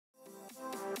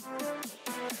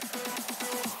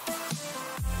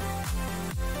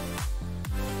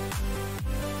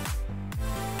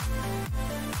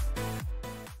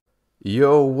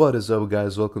Yo, what is up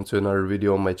guys? Welcome to another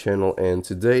video on my channel, and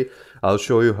today I'll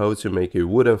show you how to make a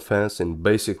wooden fence in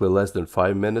basically less than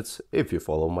 5 minutes if you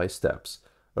follow my steps.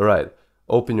 Alright,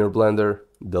 open your Blender,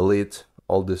 delete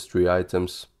all these 3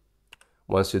 items.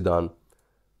 Once you're done,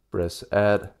 press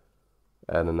add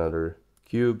another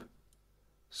cube,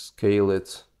 scale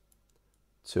it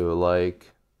to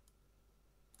like,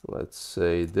 let's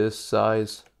say this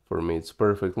size. For me it's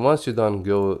perfect. Once you're done,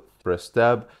 go press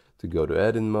tab to go to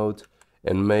edit mode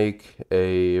and make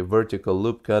a vertical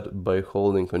loop cut by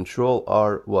holding Ctrl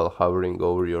R while hovering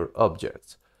over your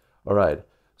object. Alright,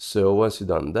 so once you've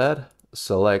done that,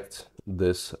 select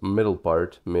this middle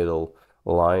part, middle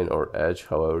line or edge,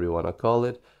 however you want to call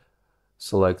it.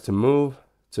 Select move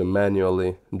to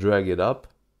manually drag it up,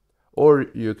 or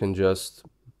you can just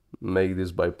make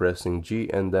this by pressing G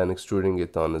and then extruding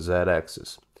it on the Z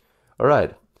axis.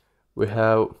 Alright, we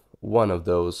have one of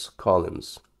those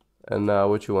columns. And now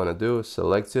what you want to do is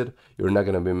select it. You're not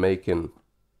going to be making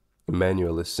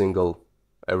manually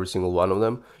every single one of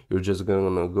them. You're just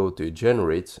going to go to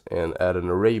generate and add an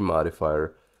array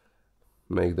modifier.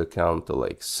 Make the count to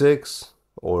like 6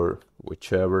 or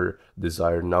whichever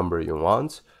desired number you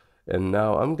want. And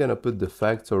now I'm going to put the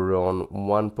factor on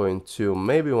 1.2,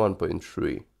 maybe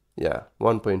 1.3. Yeah,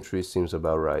 1.3 seems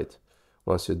about right.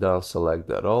 Once you're done, select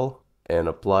that all and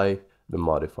apply the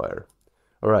modifier.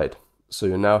 Alright. So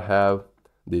you now have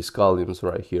these columns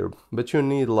right here, but you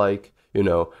need, like,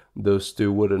 those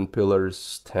 2 wooden pillars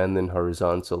standing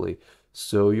horizontally.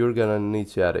 So you're gonna need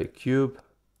to add a cube,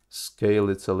 scale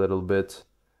it a little bit,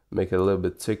 make it a little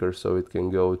bit thicker so it can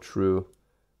go through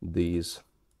these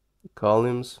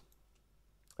columns.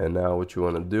 And now what you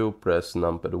want to do, press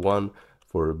numpad 1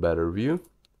 for a better view.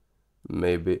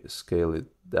 Maybe scale it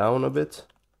down a bit.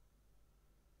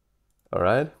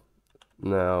 Alright,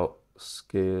 now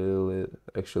scale it,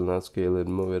 actually not scale it,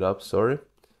 move it up, sorry,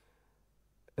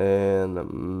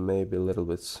 and maybe a little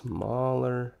bit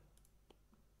smaller.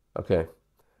 Okay,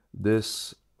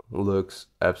 this looks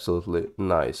absolutely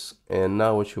nice. And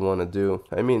now what you want to do,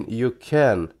 I mean, you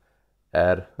can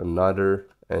add another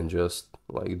and just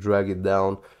like drag it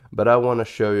down, but I want to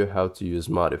show you how to use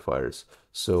modifiers.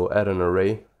 So add an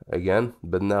array again,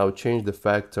 but now change the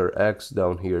factor X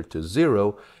down here to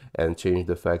 0 and change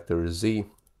the factor Z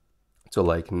to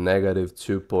like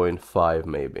 -2.5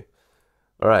 maybe.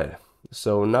 Alright,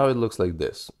 so now it looks like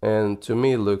this, and to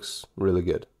me it looks really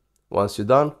good. Once you're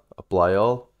done, apply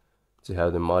all to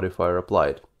have the modifier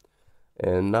applied.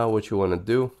 And now what you want to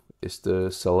do is to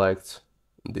select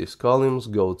these columns,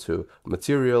 go to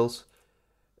materials,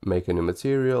 make a new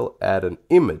material, add an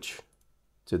image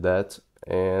to that,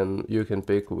 and you can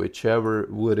pick whichever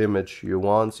wood image you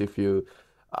want.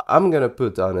 I'm gonna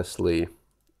put honestly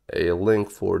a link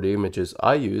for the images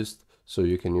I used, so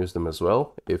you can use them as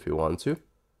well if you want to.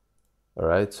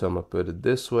 Alright, so I'm gonna put it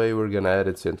this way. We're gonna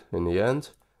edit it in the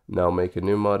end. Now make a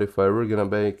new modifier. We're gonna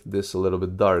make this a little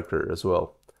bit darker as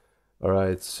well.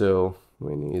 Alright, so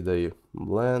we need a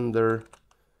blender,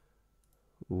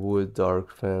 wood dark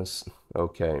fence.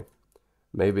 Okay,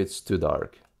 maybe it's too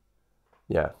dark.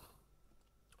 Yeah,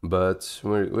 but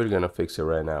we're gonna fix it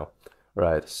right now.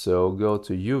 Right, so go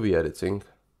to UV editing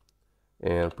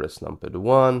and press numpad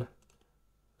 1,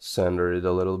 center it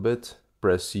a little bit,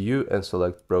 press U and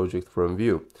select project from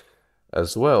view.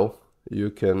 As well, you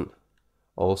can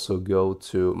also go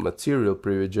to material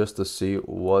preview just to see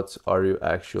what are you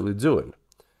actually doing.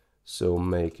 So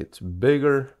make it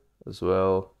bigger, as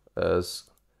well as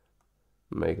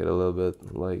make it a little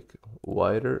bit like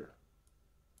wider.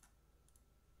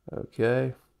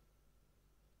 Okay,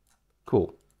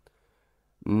 cool.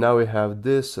 Now we have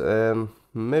this, and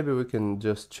maybe we can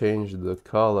just change the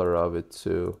color of it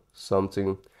to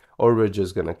something, or we're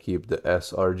just gonna keep the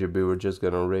sRGB. We're just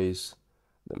gonna raise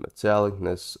the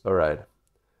metallicness. Alright,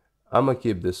 I'm gonna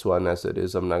keep this one as it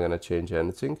is. I'm not gonna change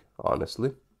anything,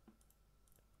 honestly.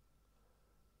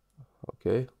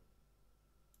 Okay,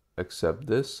 accept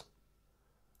this.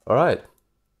 Alright,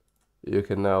 you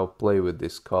can now play with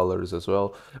these colors as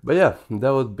well. But yeah,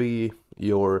 that would be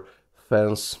your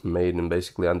fence made in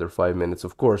basically under 5 minutes.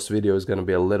 Of course, video is going to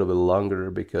be a little bit longer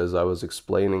because I was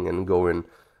explaining and going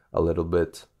a little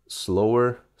bit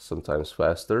slower, sometimes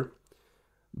faster.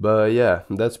 But yeah,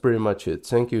 that's pretty much it.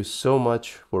 Thank you so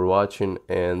much for watching,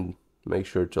 and make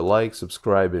sure to like,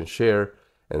 subscribe, and share,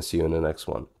 and see you in the next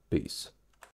one. Peace.